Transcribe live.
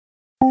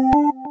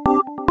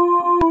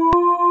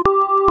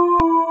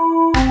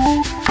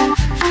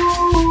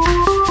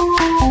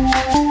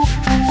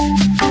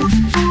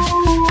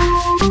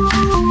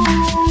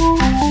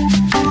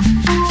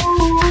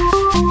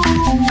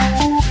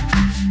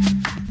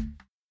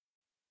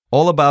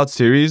All About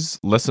Series,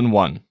 Lesson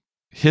 1.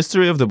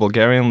 History of the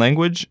Bulgarian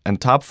Language and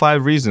Top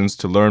 5 Reasons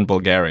to Learn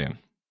Bulgarian.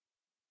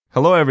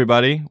 Hello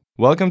everybody,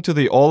 welcome to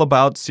the All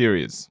About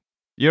Series.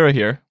 Ira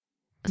here.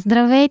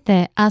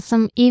 Здравейте, аз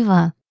съм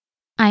Ива.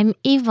 I'm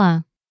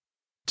Eva.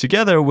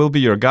 Together we'll be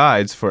your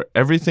guides for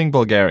everything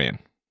Bulgarian.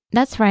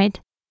 That's right.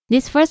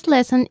 This first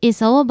lesson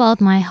is all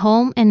about my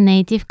home and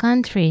native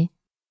country.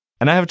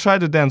 And I have tried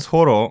to dance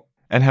horo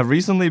and have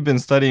recently been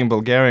studying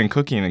Bulgarian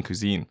cooking and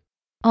cuisine.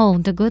 Oh,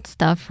 the good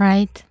stuff,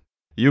 right?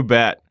 You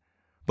bet.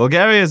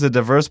 Bulgaria is a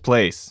diverse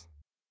place.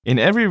 In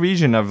every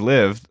region I've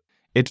lived,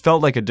 it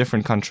felt like a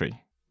different country.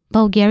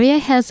 Bulgaria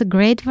has a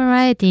great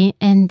variety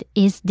and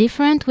is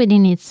different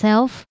within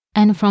itself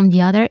and from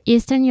the other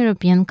Eastern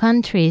European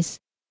countries.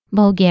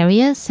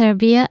 Bulgaria,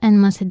 Serbia,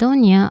 and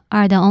Macedonia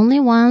are the only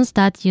ones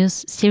that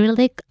use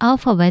Cyrillic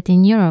alphabet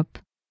in Europe.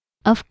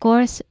 Of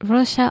course,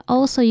 Russia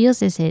also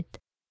uses it,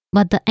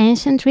 but the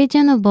ancient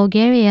region of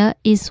Bulgaria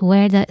is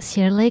where the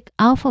Cyrillic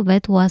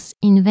alphabet was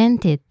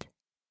invented.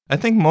 I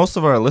think most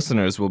of our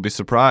listeners will be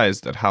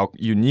surprised at how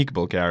unique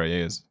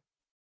Bulgaria is.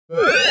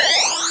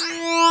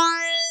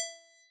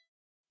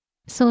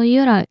 So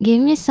Yura,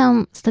 give me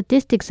some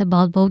statistics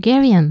about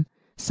Bulgarian.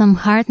 Some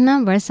hard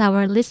numbers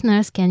our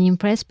listeners can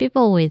impress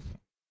people with.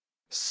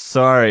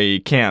 Sorry,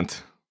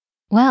 can't.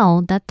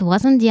 Well, that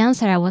wasn't the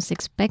answer I was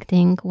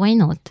expecting. Why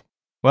not?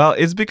 Well,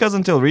 it's because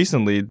until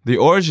recently, the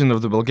origin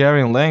of the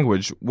Bulgarian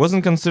language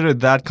wasn't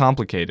considered that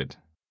complicated.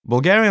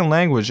 Bulgarian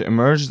language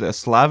emerged as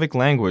Slavic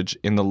language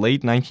in the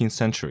late 19th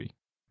century.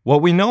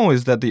 What we know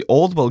is that the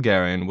Old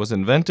Bulgarian was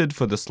invented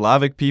for the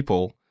Slavic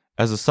people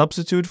as a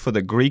substitute for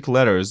the Greek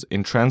letters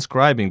in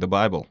transcribing the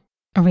Bible.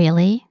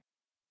 Really?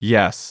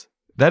 Yes.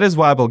 That is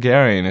why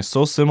Bulgarian is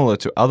so similar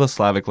to other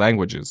Slavic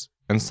languages,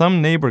 and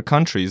some neighbor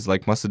countries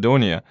like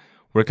Macedonia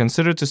were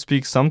considered to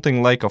speak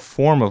something like a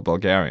form of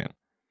Bulgarian.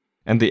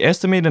 And the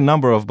estimated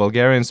number of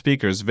Bulgarian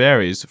speakers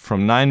varies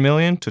from 9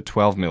 million to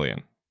 12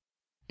 million.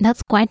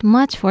 That's quite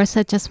much for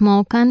such a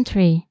small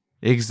country.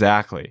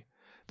 Exactly.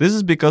 This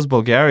is because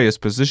Bulgaria is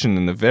positioned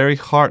in the very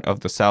heart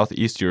of the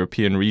Southeast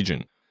European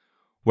region,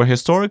 where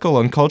historical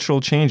and cultural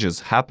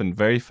changes happen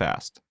very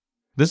fast.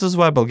 This is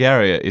why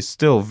Bulgaria is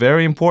still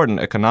very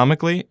important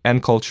economically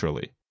and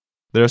culturally.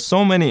 There are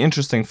so many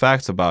interesting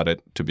facts about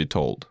it to be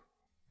told.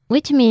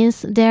 Which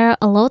means there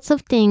are lots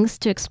of things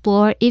to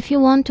explore if you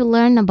want to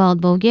learn about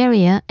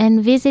Bulgaria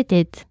and visit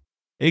it.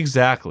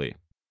 Exactly.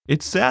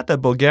 It's sad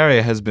that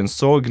Bulgaria has been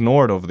so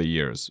ignored over the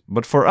years,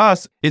 but for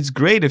us, it's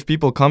great if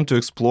people come to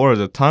explore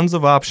the tons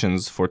of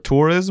options for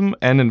tourism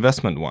and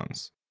investment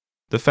ones.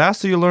 The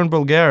faster you learn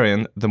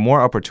Bulgarian, the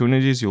more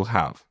opportunities you'll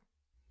have.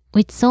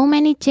 With so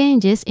many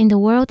changes in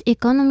the world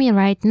economy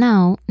right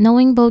now,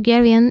 knowing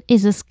Bulgarian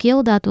is a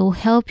skill that will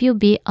help you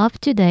be up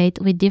to date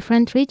with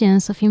different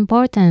regions of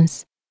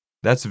importance.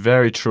 That's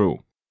very true.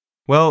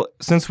 Well,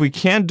 since we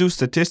can't do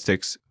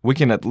statistics, we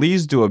can at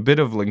least do a bit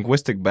of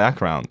linguistic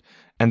background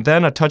and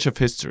then a touch of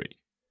history.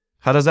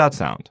 How does that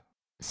sound?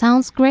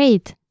 Sounds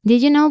great.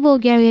 Did you know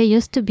Bulgaria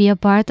used to be a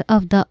part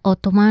of the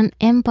Ottoman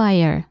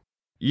Empire?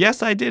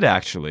 Yes, I did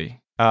actually.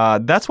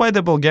 That's why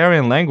the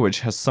Bulgarian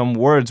language has some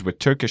words with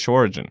Turkish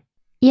origin.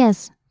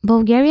 Yes,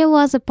 Bulgaria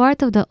was a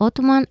part of the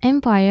Ottoman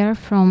Empire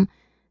from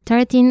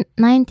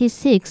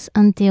 1396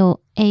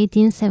 until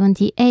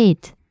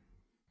 1878.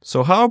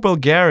 So how are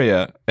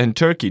Bulgaria and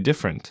Turkey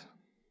different?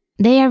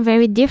 They are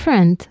very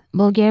different.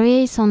 Bulgaria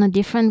is on a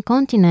different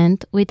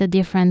continent with a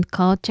different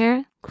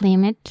culture,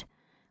 climate,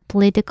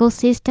 political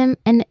system,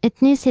 and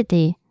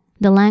ethnicity.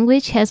 The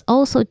language has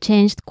also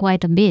changed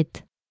quite a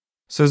bit.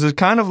 So is it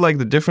kind of like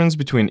the difference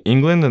between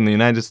England and the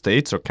United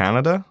States or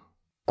Canada?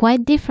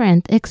 Quite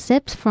different,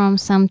 except from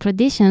some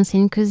traditions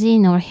in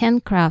cuisine or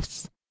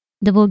handcrafts.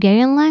 The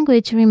Bulgarian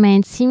language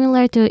remains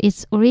similar to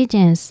its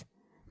origins.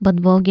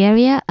 But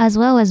Bulgaria, as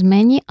well as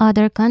many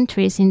other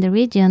countries in the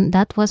region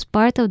that was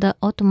part of the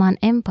Ottoman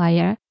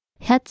Empire,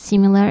 had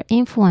similar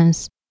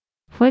influence.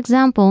 For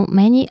example,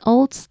 many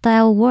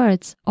old-style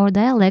words or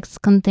dialects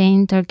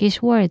contain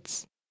Turkish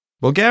words.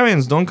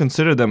 Bulgarians don't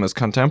consider them as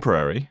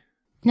contemporary.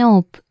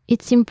 Nope,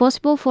 it's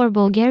impossible for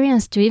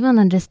Bulgarians to even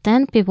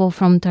understand people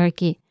from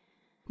Turkey.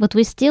 But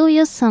we still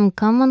use some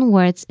common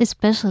words,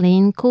 especially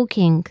in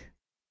cooking.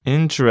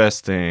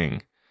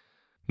 Interesting.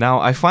 Now,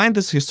 I find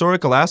this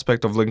historical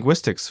aspect of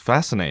linguistics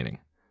fascinating.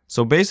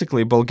 So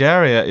basically,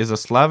 Bulgaria is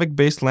a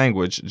Slavic-based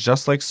language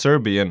just like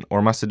Serbian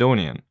or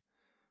Macedonian.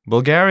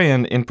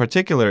 Bulgarian, in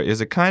particular,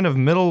 is a kind of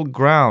middle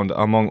ground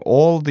among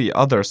all the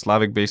other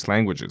Slavic-based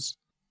languages.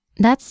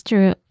 That's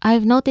true.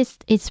 I've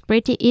noticed it's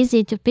pretty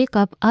easy to pick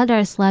up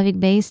other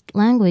Slavic-based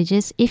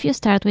languages if you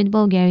start with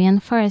Bulgarian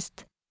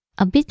first.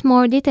 A bit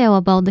more detail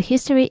about the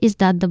history is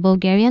that the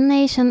Bulgarian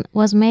nation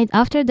was made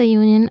after the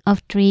union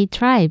of three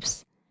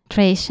tribes: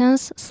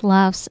 Thracians,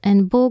 Slavs,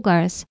 and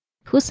Bulgars,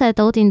 who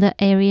settled in the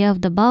area of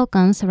the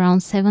Balkans around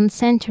 7th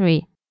century.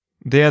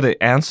 They are the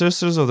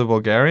ancestors of the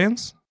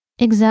Bulgarians?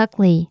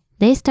 Exactly.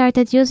 They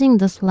started using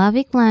the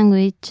Slavic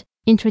language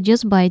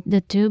introduced by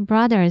the two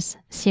brothers,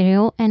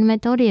 Cyril and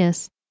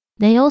Methodius.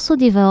 They also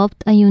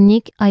developed a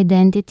unique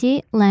identity,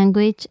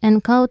 language,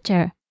 and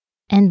culture.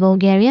 And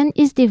Bulgarian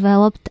is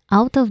developed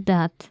out of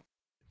that.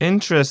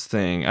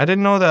 Interesting. I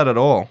didn't know that at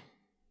all.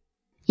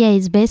 Yeah,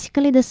 it's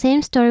basically the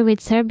same story with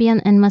Serbian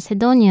and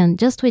Macedonian,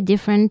 just with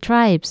different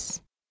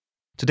tribes.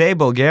 Today,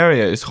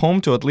 Bulgaria is home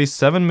to at least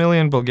 7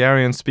 million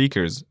Bulgarian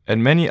speakers,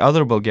 and many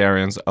other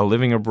Bulgarians are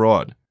living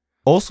abroad.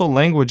 Also,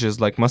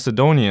 languages like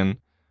Macedonian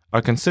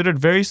are considered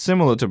very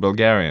similar to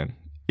Bulgarian,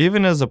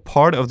 even as a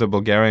part of the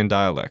Bulgarian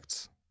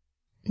dialects.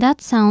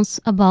 That sounds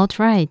about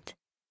right.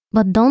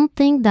 But don't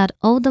think that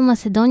all the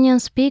Macedonian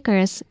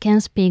speakers can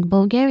speak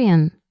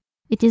Bulgarian.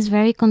 It is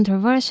very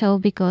controversial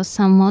because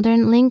some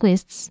modern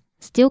linguists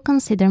still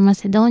consider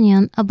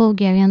Macedonian a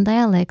Bulgarian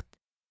dialect,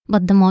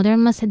 but the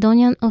modern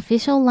Macedonian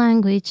official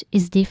language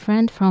is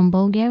different from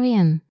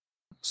Bulgarian.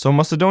 So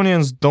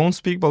Macedonians don't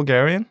speak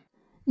Bulgarian?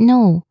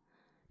 No.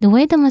 The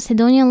way the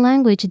Macedonian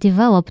language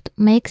developed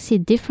makes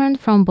it different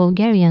from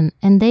Bulgarian,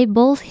 and they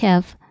both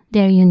have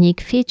their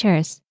unique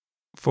features.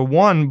 For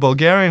one,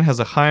 Bulgarian has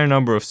a higher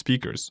number of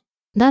speakers.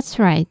 That's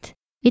right.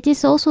 It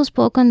is also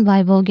spoken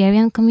by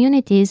Bulgarian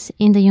communities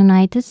in the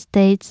United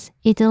States,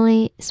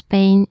 Italy,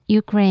 Spain,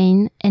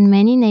 Ukraine, and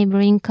many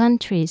neighboring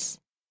countries.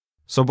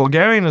 So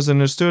Bulgarian is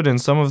understood in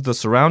some of the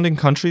surrounding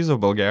countries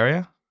of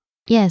Bulgaria?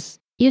 Yes,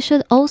 you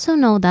should also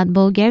know that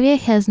Bulgaria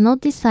has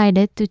not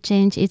decided to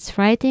change its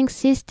writing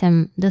system,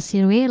 the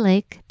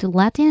Cyrillic, to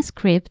Latin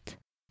script,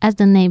 as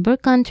the neighbor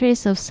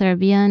countries of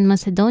Serbia and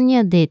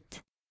Macedonia did.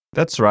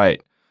 That's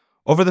right.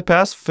 Over the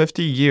past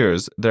 50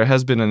 years, there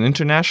has been an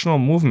international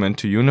movement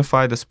to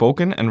unify the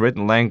spoken and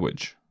written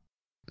language.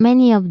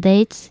 Many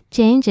updates,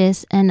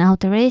 changes, and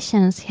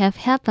alterations have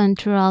happened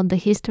throughout the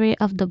history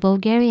of the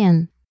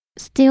Bulgarian.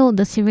 Still,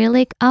 the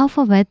Cyrillic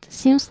alphabet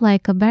seems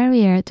like a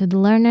barrier to the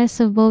learners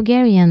of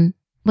Bulgarian,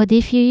 but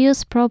if you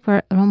use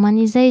proper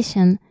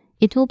romanization,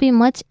 it will be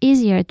much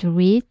easier to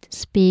read,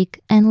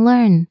 speak, and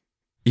learn.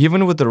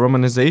 Even with the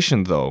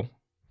romanization, though,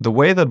 the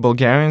way that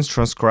Bulgarians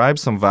transcribe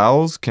some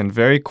vowels can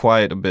vary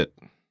quite a bit.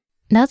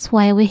 That's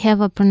why we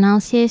have a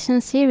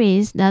pronunciation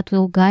series that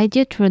will guide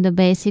you through the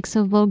basics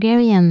of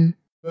Bulgarian.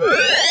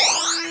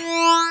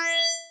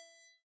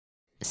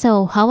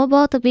 So, how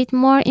about a bit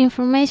more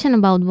information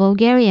about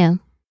Bulgaria?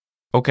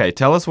 Okay,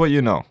 tell us what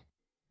you know.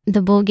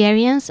 The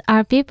Bulgarians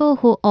are people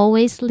who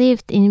always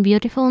lived in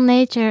beautiful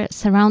nature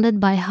surrounded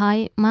by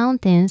high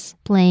mountains,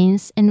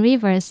 plains, and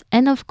rivers,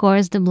 and of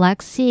course the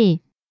Black Sea.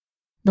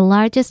 The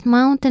largest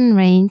mountain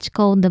range,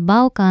 called the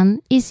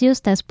Balkan, is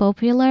used as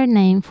popular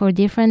name for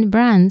different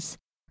brands,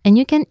 and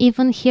you can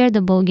even hear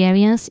the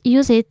Bulgarians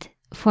use it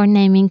for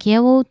naming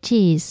yellow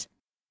cheese,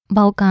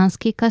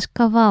 Balkanski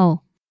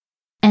Kashkaval.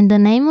 And the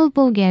name of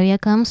Bulgaria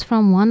comes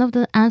from one of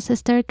the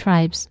ancestor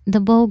tribes, the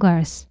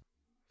Bulgars.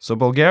 So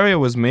Bulgaria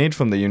was made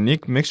from the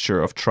unique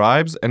mixture of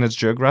tribes, and its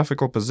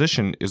geographical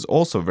position is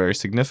also very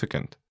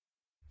significant.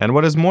 And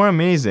what is more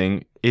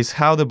amazing is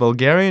how the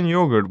Bulgarian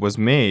yogurt was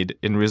made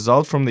in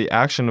result from the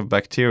action of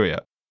bacteria,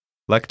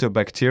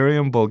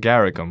 Lactobacterium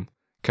bulgaricum,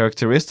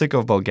 characteristic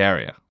of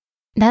Bulgaria.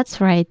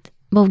 That's right.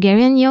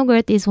 Bulgarian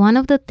yogurt is one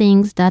of the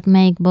things that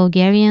make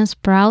Bulgarians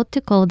proud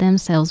to call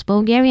themselves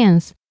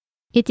Bulgarians.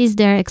 It is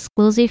their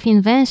exclusive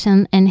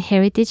invention and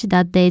heritage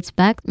that dates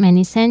back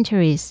many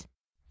centuries.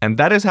 And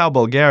that is how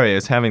Bulgaria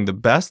is having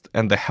the best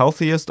and the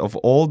healthiest of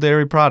all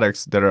dairy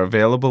products that are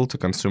available to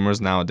consumers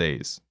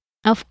nowadays.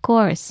 Of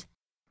course.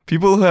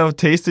 People who have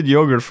tasted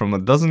yogurt from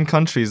a dozen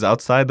countries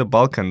outside the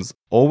Balkans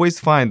always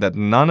find that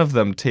none of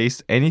them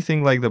taste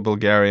anything like the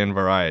Bulgarian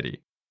variety.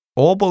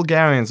 All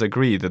Bulgarians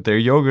agree that their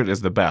yogurt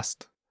is the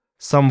best.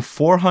 Some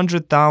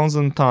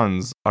 400,000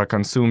 tons are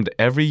consumed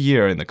every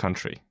year in the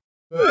country.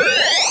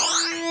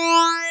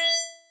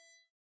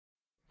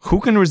 Who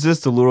can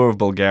resist the lure of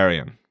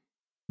Bulgarian?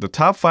 The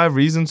top 5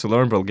 reasons to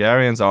learn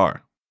Bulgarians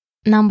are: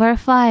 Number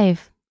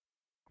 5.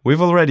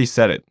 We've already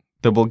said it.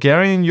 The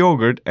Bulgarian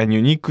yogurt and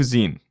unique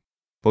cuisine.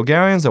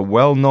 Bulgarians are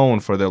well known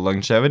for their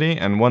longevity,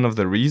 and one of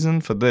the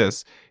reasons for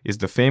this is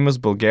the famous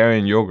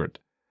Bulgarian yogurt,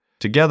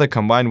 together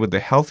combined with the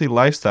healthy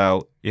lifestyle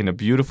in a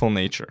beautiful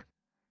nature.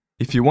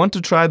 If you want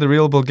to try the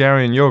real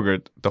Bulgarian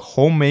yogurt, the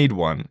homemade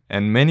one,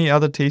 and many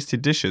other tasty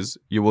dishes,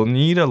 you will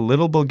need a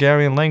little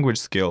Bulgarian language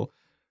skill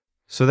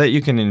so that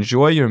you can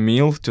enjoy your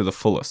meal to the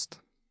fullest.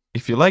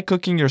 If you like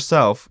cooking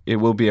yourself, it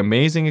will be an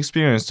amazing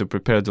experience to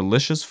prepare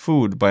delicious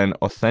food by an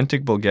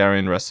authentic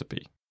Bulgarian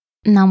recipe.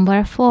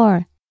 Number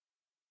 4.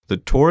 The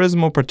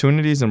tourism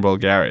opportunities in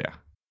Bulgaria.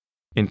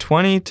 In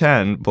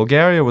 2010,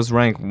 Bulgaria was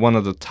ranked one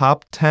of the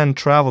top 10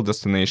 travel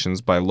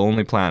destinations by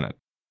Lonely Planet.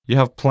 You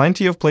have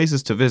plenty of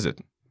places to visit.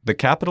 The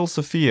capital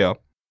Sofia,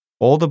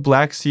 all the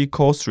Black Sea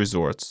coast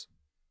resorts,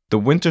 the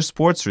winter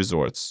sports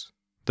resorts,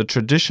 the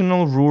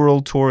traditional rural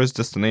tourist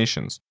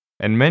destinations,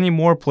 and many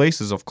more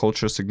places of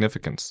cultural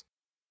significance.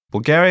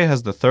 Bulgaria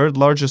has the third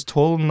largest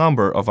total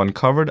number of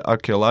uncovered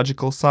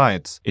archaeological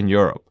sites in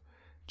Europe,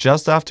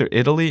 just after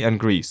Italy and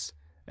Greece,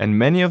 and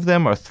many of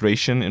them are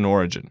Thracian in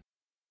origin.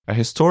 A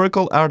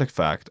historical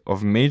artifact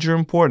of major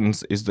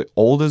importance is the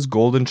oldest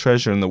golden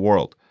treasure in the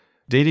world,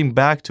 dating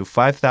back to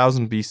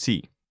 5000 BC.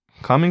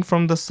 coming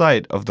from the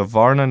site of the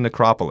Varna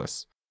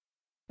necropolis.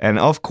 And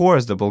of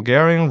course, the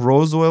Bulgarian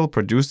rose oil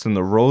produced in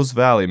the Rose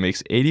Valley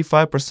makes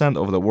 85%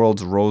 of the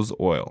world's rose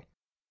oil.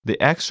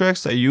 The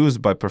extracts are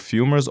used by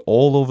perfumers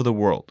all over the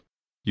world.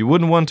 You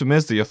wouldn't want to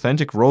miss the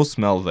authentic rose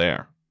smell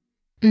there.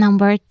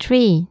 Number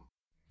 3.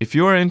 If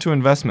you are into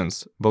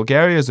investments,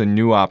 Bulgaria is a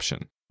new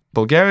option.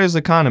 Bulgaria's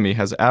economy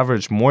has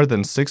averaged more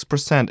than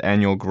 6%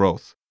 annual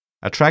growth,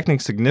 attracting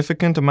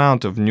significant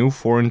amount of new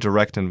foreign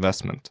direct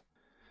investment.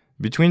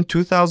 Between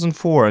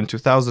 2004 and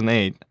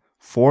 2008,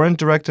 foreign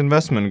direct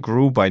investment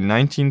grew by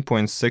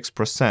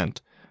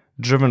 19.6%,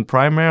 driven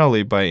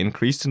primarily by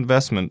increased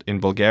investment in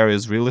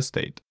Bulgaria's real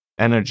estate,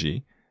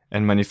 energy,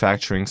 and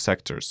manufacturing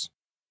sectors.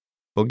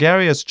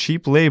 Bulgaria's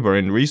cheap labor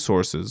and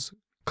resources,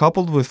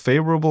 coupled with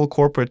favorable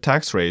corporate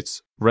tax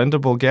rates, render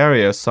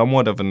Bulgaria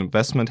somewhat of an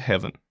investment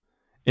haven.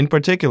 In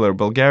particular,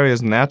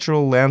 Bulgaria's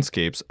natural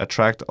landscapes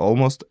attract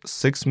almost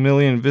 6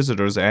 million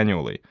visitors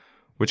annually,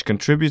 which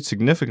contributes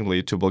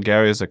significantly to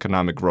Bulgaria's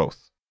economic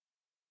growth.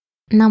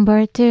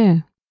 Number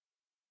 2.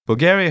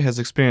 Bulgaria has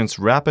experienced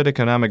rapid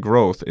economic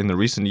growth in the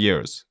recent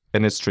years,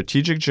 and its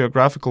strategic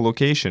geographical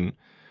location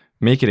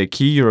make it a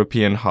key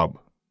European hub.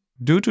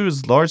 Due to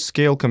its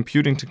large-scale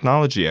computing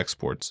technology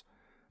exports,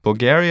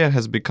 Bulgaria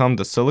has become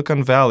the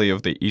Silicon Valley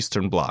of the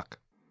Eastern Bloc.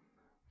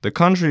 The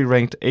country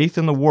ranked 8th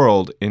in the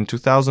world in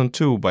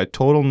 2002 by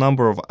total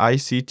number of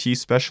ICT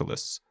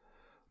specialists.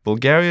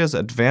 Bulgaria's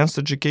advanced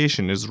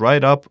education is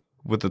right up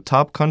with the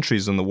top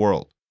countries in the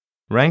world,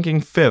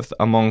 ranking 5th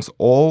amongst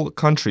all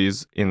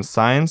countries in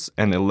science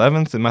and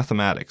 11th in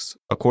mathematics,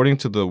 according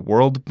to the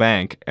World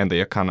Bank and The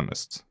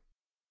Economist.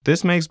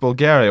 This makes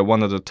Bulgaria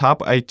one of the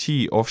top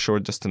IT offshore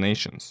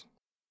destinations.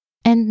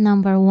 And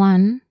number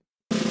 1.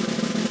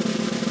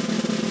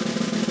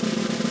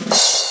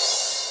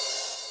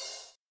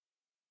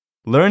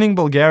 Learning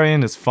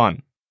Bulgarian is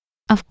fun.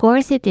 Of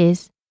course it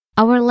is.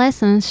 Our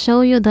lessons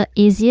show you the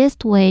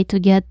easiest way to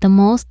get the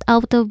most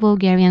out of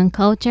Bulgarian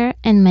culture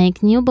and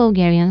make new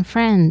Bulgarian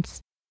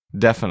friends.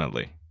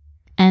 Definitely.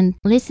 And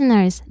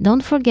listeners,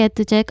 don't forget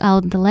to check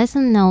out the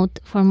lesson note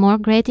for more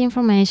great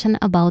information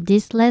about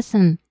this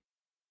lesson.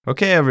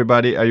 Okay,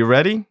 everybody, are you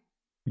ready?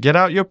 Get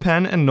out your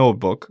pen and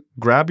notebook,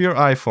 grab your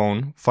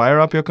iPhone, fire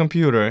up your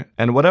computer,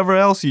 and whatever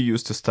else you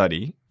use to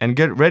study, and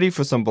get ready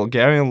for some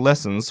Bulgarian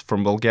lessons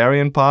from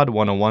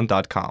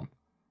BulgarianPod101.com.